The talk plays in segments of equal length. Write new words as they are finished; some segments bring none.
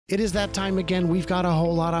It is that time again. We've got a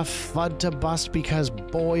whole lot of FUD to bust because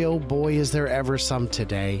boy, oh boy, is there ever some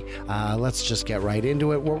today. Let's just get right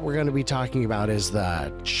into it. What we're going to be talking about is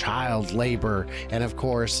the child labor and, of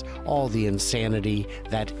course, all the insanity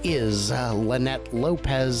that is Lynette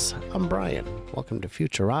Lopez. I'm Brian. Welcome to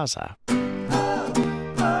Futuraza.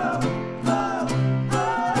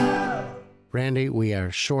 Randy, we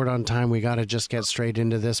are short on time. We got to just get straight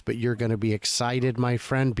into this, but you're going to be excited, my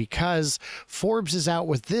friend, because Forbes is out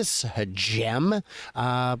with this gem.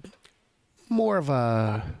 More of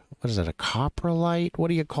a, what is it, a coprolite? What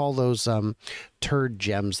do you call those turd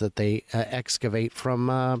gems that they excavate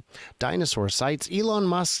from dinosaur sites? Elon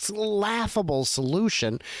Musk's laughable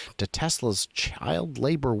solution to Tesla's child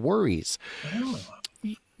labor worries. Oh.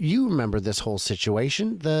 You remember this whole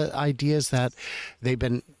situation. The idea is that they've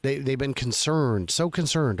been concerned, so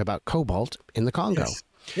concerned about cobalt in the Congo.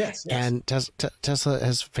 Yes. And Tesla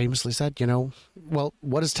has famously said, you know, well,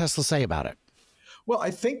 what does Tesla say about it? Well, I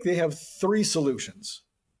think they have three solutions.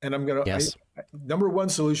 And I'm going to, yes. Number one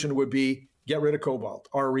solution would be get rid of cobalt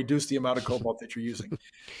or reduce the amount of cobalt that you're using.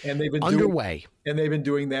 And they've been underway. And they've been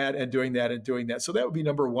doing that and doing that and doing that. So that would be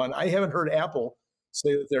number one. I haven't heard Apple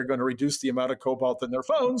say that they're going to reduce the amount of cobalt in their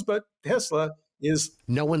phones, but Tesla is...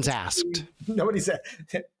 No one's asked. Nobody's asked.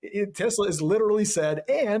 Tesla has literally said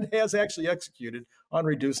and has actually executed on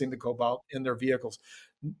reducing the cobalt in their vehicles.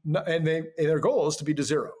 And their goal is to be to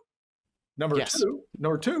zero.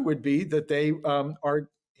 Number two would be that they are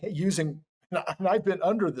using, and I've been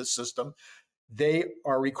under this system, they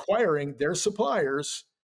are requiring their suppliers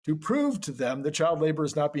to prove to them that child labor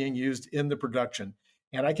is not being used in the production.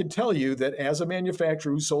 And I can tell you that as a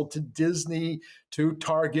manufacturer who sold to Disney, to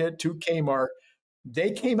Target, to Kmart,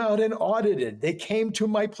 they came out and audited. They came to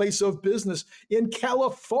my place of business in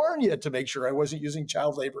California to make sure I wasn't using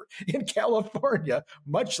child labor in California,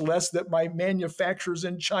 much less that my manufacturers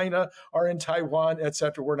in China or in Taiwan, et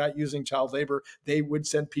cetera, were not using child labor. They would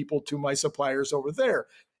send people to my suppliers over there.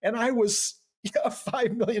 And I was a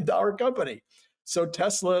 $5 million company. So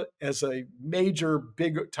Tesla, as a major,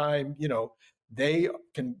 big time, they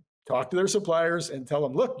can talk to their suppliers and tell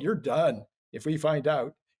them, look, you're done if we find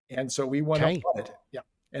out. And so we want to audit. Yeah.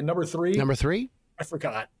 And number three? I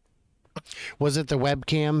forgot. Was it the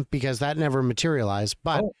webcam? Because that never materialized.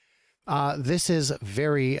 But this is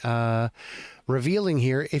very revealing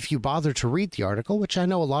here if you bother to read the article, which I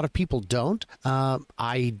know a lot of people don't.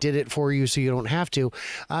 I did it for you so you don't have to.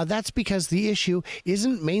 That's because the issue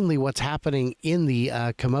isn't mainly what's happening in the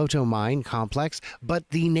Komoto mine complex, but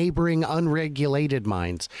the neighboring unregulated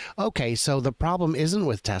mines. Okay, so the problem isn't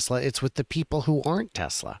with Tesla, it's with the people who aren't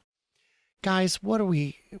Tesla. Guys, what are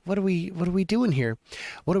we doing here?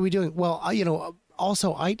 What are we doing? Well,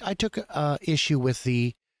 also I took issue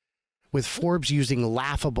with Forbes using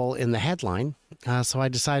laughable in the headline. So I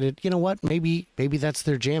decided, you know what, maybe that's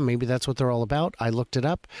their jam. Maybe that's what they're all about. I looked it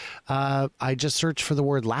up. I just searched for the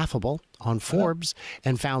word laughable on Forbes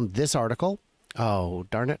and found this article. Oh,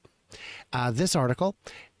 darn it. This article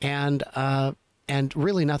and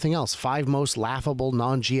really nothing else. 5 most laughable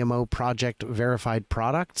non-GMO project verified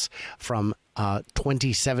products from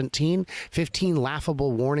 2017, 15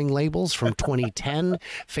 laughable warning labels from 2010,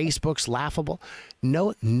 Facebook's laughable.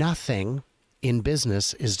 No, nothing in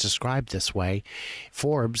business is described this way.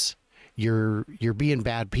 Forbes, you're being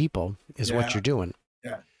bad people is what you're doing.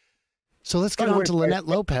 Yeah. So let's get on to Lynette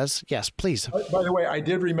Lopez. Yes, please. By the way, I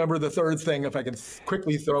did remember the third thing, if I can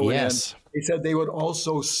quickly throw it in. They said they would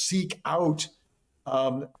also seek out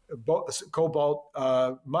cobalt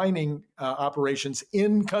mining operations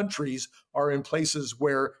in countries or in places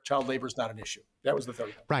where child labor is not an issue. That was the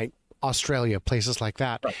third thing. Right. Australia, places like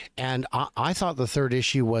that. Right. And I thought the third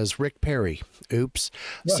issue was Rick Perry. Oops.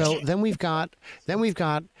 No. So then we've got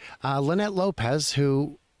Lynette Lopez,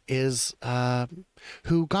 who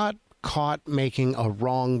got caught making a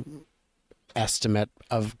wrong estimate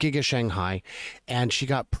of Giga Shanghai, and she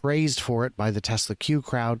got praised for it by the Tesla Q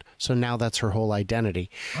crowd. So now that's her whole identity.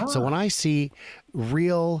 So when I see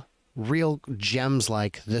real gems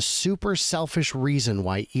like The Super Selfish Reason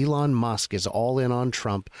Why Elon Musk is All In on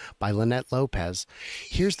Trump by Lynette Lopez,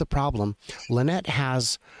 here's the problem. Lynette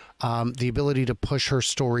has the ability to push her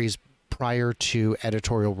stories prior to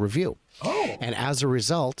editorial review. And as a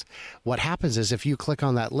result, what happens is if you click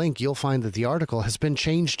on that link, you'll find that the article has been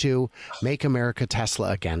changed to Make America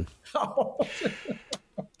Tesla Again.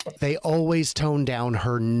 They always tone down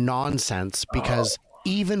her nonsense because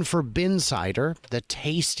even for Bin Cider, the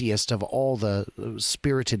tastiest of all the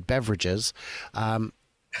spirited beverages,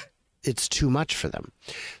 it's too much for them.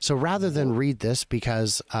 So rather than read this,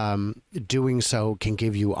 because doing so can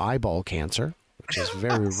give you eyeball cancer, which is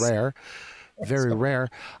very rare, very rare.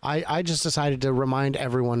 I just decided to remind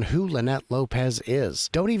everyone who Lynette Lopez is.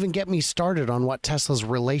 Don't even get me started on what Tesla's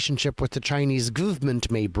relationship with the Chinese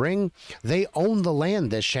government may bring. They own the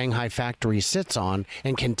land this Shanghai factory sits on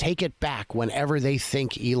and can take it back whenever they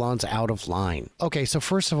think Elon's out of line. Okay, so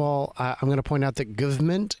first of all, I'm going to point out that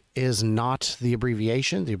government is not the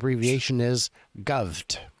abbreviation. The abbreviation is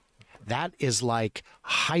govt. That is like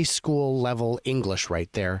high school level English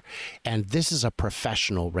right there. And this is a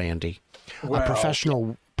professional, Randy. Wow. A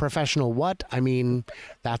professional what? I mean,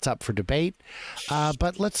 that's up for debate.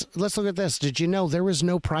 But let's look at this. Did you know there is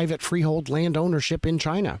no private freehold land ownership in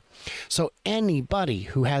China? So anybody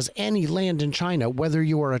who has any land in China, whether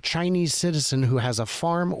you are a Chinese citizen who has a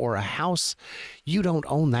farm or a house, you don't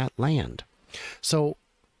own that land. So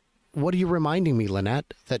what are you reminding me,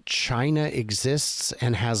 Lynette, that China exists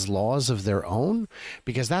and has laws of their own?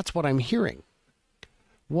 Because that's what I'm hearing.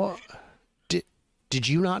 What did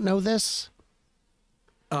you not know this?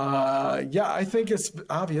 Yeah, I think it's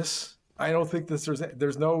obvious. I don't think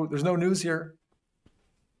there's no news here.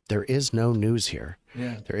 There is no news here.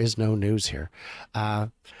 Yeah. There is no news here.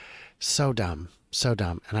 So dumb.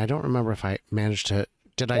 And I don't remember if I managed to.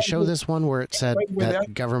 Did I show this one where it said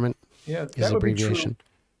that government is abbreviation?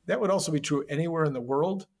 That would also be true anywhere in the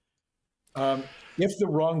world. If the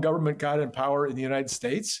wrong government got in power in the United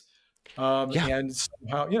States, and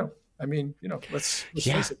somehow, let's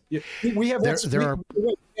face it.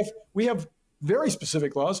 We have very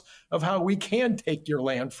specific laws of how we can take your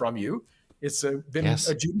land from you. It's been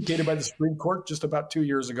adjudicated by the Supreme Court just about 2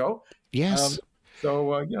 years ago. Yes.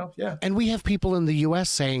 And we have people in the U.S.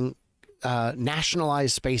 saying,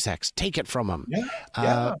 nationalize SpaceX, take it from them.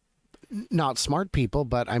 Not smart people,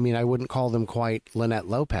 but I mean, I wouldn't call them quite Lynette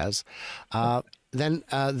Lopez. Then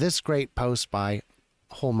this great post by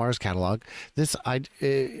Whole Mars Catalog,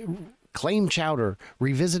 Claim Chowder,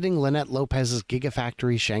 revisiting Lynette Lopez's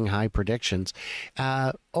Gigafactory Shanghai predictions.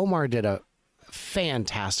 Omar did a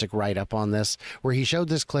fantastic write-up on this where he showed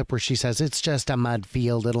this clip where she says it's just a mud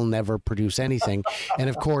field, it'll never produce anything. And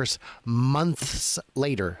of course, months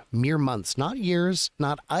later, mere months, not years,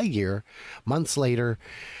 not a year, months later,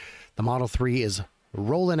 the Model 3 is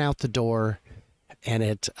rolling out the door, and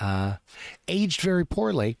it aged very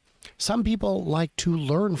poorly. Some people like to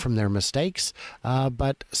learn from their mistakes,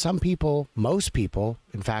 but some people, most people,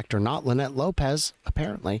 in fact, are not Lynette Lopez,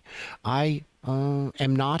 apparently. I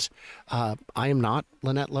am not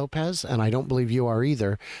Lynette Lopez, and I don't believe you are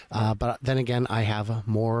either. But then again, I have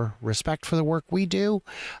more respect for the work we do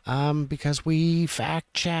because we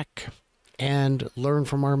fact check and learn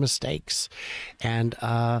from our mistakes. And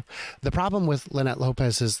the problem with Lynette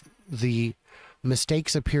Lopez is the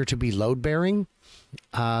mistakes appear to be load-bearing.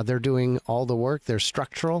 They're doing all the work. They're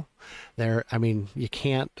structural. You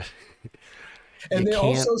can't. And they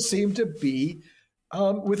also seem to be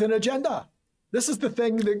with an agenda. This is the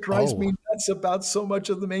thing that drives me nuts about so much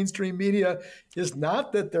of the mainstream media is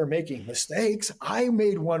not that they're making mistakes. I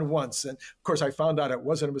made one once. And of course, I found out it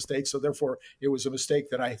wasn't a mistake. So therefore, it was a mistake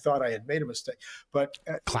that I thought I had made a mistake. But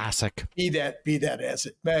classic. Be that as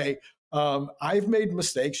it may. I've made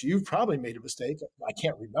mistakes. You've probably made a mistake. I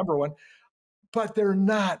can't remember one. But they're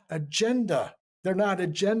not agenda. They're not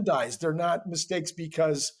agendized. They're not mistakes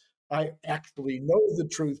because I actually know the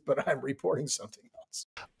truth, but I'm reporting something else.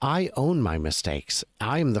 I own my mistakes.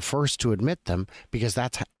 I am the first to admit them because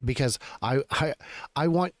I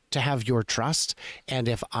want to have your trust. And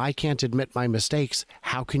if I can't admit my mistakes,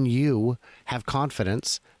 how can you have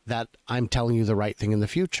confidence that I'm telling you the right thing in the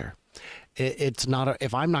future? It's not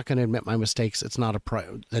if I'm not going to admit my mistakes, it's not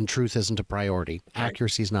then truth isn't a priority. Right.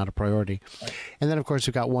 Accuracy is not a priority. Right. And then of course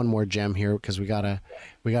we've got one more gem here because we gotta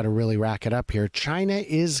really rack it up here. China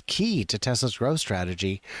is key to Tesla's growth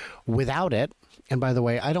strategy. Without it, and by the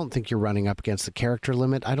way, I don't think you're running up against the character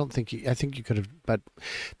limit. I think you could have, but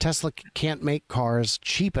Tesla can't make cars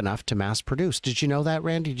cheap enough to mass produce. Did you know that,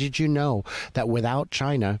 Randy? Did you know that without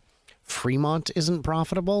China, Fremont isn't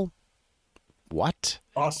profitable? What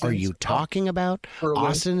are you talking about?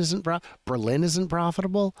 Berlin isn't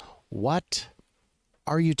profitable. What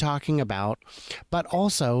are you talking about? But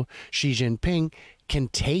also, Xi Jinping can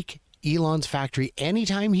take Elon's factory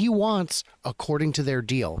anytime he wants, according to their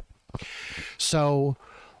deal. So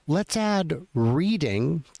let's add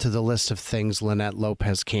reading to the list of things Lynette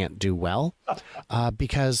Lopez can't do well,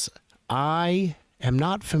 because I am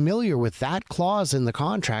not familiar with that clause in the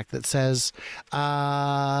contract that says,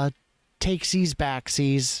 takesies,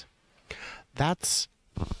 backsies. That's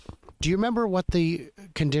Do you remember what the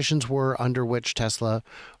conditions were under which Tesla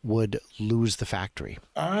would lose the factory?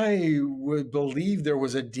 I would believe there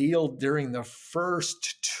was a deal during the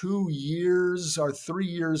first 2 years or 3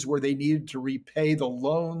 years where they needed to repay the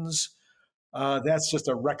loans. That's just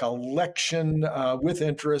a recollection with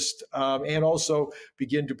interest, and also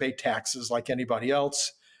begin to pay taxes like anybody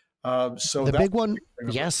else. So The that's big one, what I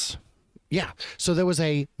remember. yes. Yeah. So there was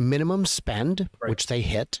a minimum spend, Right. which they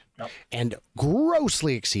hit Yep. and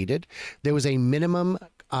grossly exceeded. There was a minimum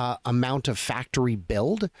amount of factory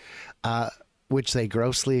build, which they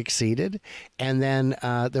grossly exceeded. And then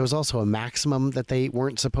there was also a maximum that they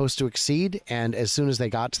weren't supposed to exceed. And as soon as they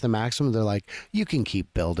got to the maximum, they're like, you can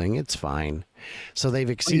keep building. It's fine. So they've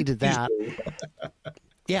exceeded that.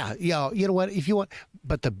 Yeah, you know what? If you want,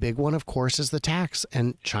 but the big one, of course, is the tax,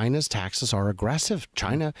 and China's taxes are aggressive.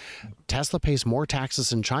 Tesla pays more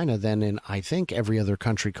taxes in China than in, I think, every other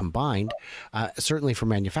country combined. Certainly for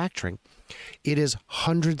manufacturing, it is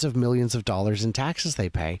hundreds of millions of dollars in taxes they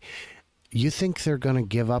pay. You think they're going to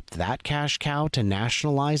give up that cash cow to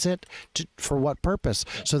nationalize it? For what purpose?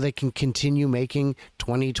 So they can continue making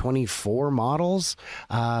 2024 models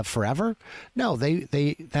forever? No,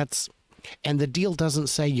 that's. And the deal doesn't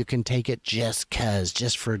say you can take it just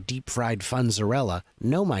for deep fried funzarella.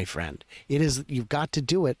 No, my friend. It is, you've got to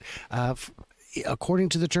do it according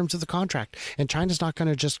to the terms of the contract. And China's not going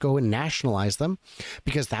to just go and nationalize them,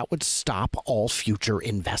 because that would stop all future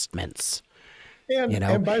investments.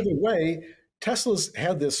 And by the way, Tesla's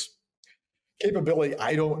had this capability.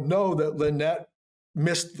 I don't know that Lynette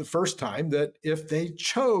missed the first time, that if they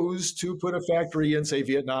chose to put a factory in, say,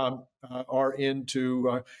 Vietnam or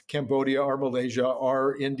into Cambodia or Malaysia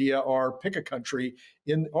or India, or pick a country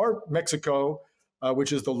or Mexico,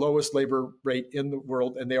 which is the lowest labor rate in the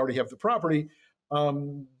world, and they already have the property,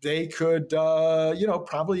 they could,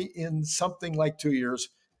 probably in something like 2 years,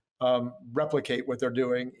 replicate what they're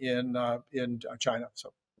doing in China.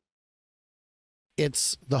 So.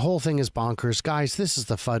 The whole thing is bonkers. Guys, this is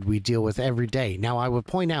the FUD we deal with every day. Now, I would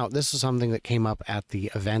point out, this is something that came up at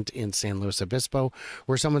the event in San Luis Obispo,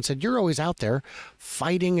 where someone said, you're always out there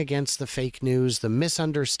fighting against the fake news, the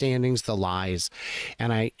misunderstandings, the lies.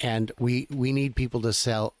 And we need people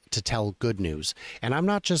to tell good news. And I'm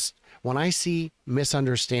not just, when I see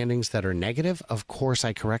misunderstandings that are negative, of course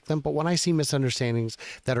I correct them. But when I see misunderstandings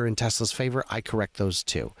that are in Tesla's favor, I correct those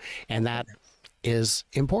too. And that is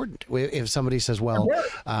important. If somebody says, well,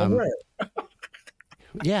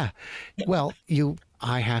 yeah, well,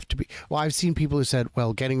 I have to be, well, I've seen people who said,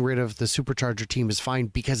 well, getting rid of the supercharger team is fine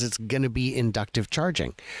because it's going to be inductive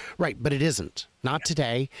charging. Right. But it isn't. Not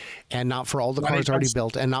today, and not for all the cars already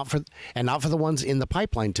built, and not for the ones in the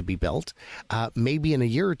pipeline to be built. Maybe in a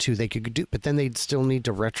year or two they could do, but then they'd still need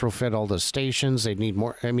to retrofit all the stations. They'd need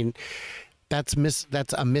more. I mean, that's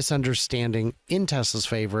a misunderstanding in Tesla's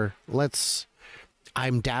favor.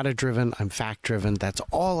 I'm data driven. I'm fact driven. That's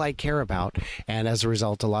all I care about. And as a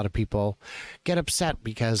result, a lot of people get upset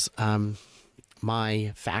because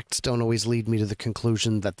my facts don't always lead me to the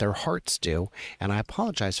conclusion that their hearts do. And I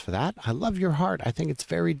apologize for that. I love your heart. I think it's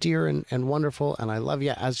very dear and wonderful. And I love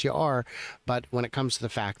you as you are. But when it comes to the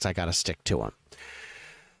facts, I got to stick to them.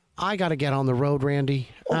 I got to get on the road, Randy.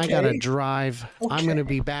 Okay. I got to drive. Okay. I'm going to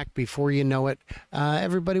be back before you know it.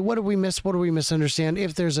 Everybody, what do we miss? What do we misunderstand?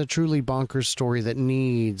 If there's a truly bonkers story that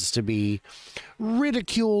needs to be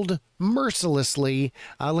ridiculed mercilessly,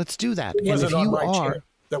 let's do that. And if you are...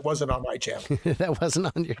 That wasn't on my channel. That wasn't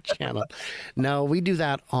on your channel. No, we do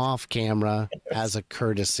that off camera as a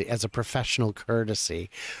courtesy, as a professional courtesy.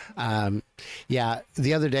 Yeah,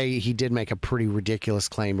 the other day he did make a pretty ridiculous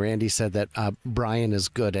claim. Randy said that Brian is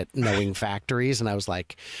good at knowing factories. And I was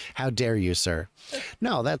like, how dare you, sir?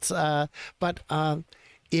 No, that's, but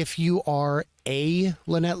if you are a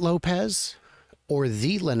Lynette Lopez or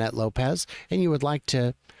the Lynette Lopez and you would like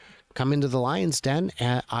to come into the lion's den,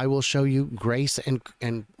 I will show you grace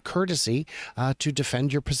and courtesy to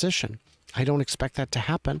defend your position. I don't expect that to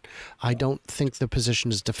happen. I don't think the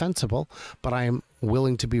position is defensible, but I am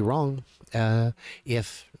willing to be wrong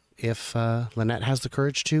if Lynette has the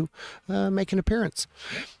courage to make an appearance.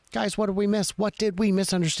 Guys, what did we miss? What did we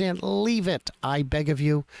misunderstand? Leave it. I beg of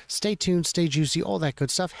you. Stay tuned, stay juicy, all that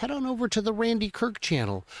good stuff. Head on over to the Randy Kirk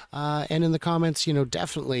channel. And in the comments,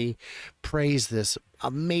 definitely praise this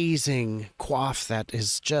amazing coif that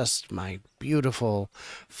is just my beautiful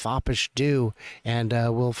foppish do. And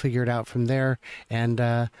we'll figure it out from there. And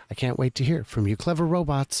I can't wait to hear from you clever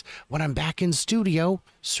robots when I'm back in studio,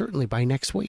 certainly by next week.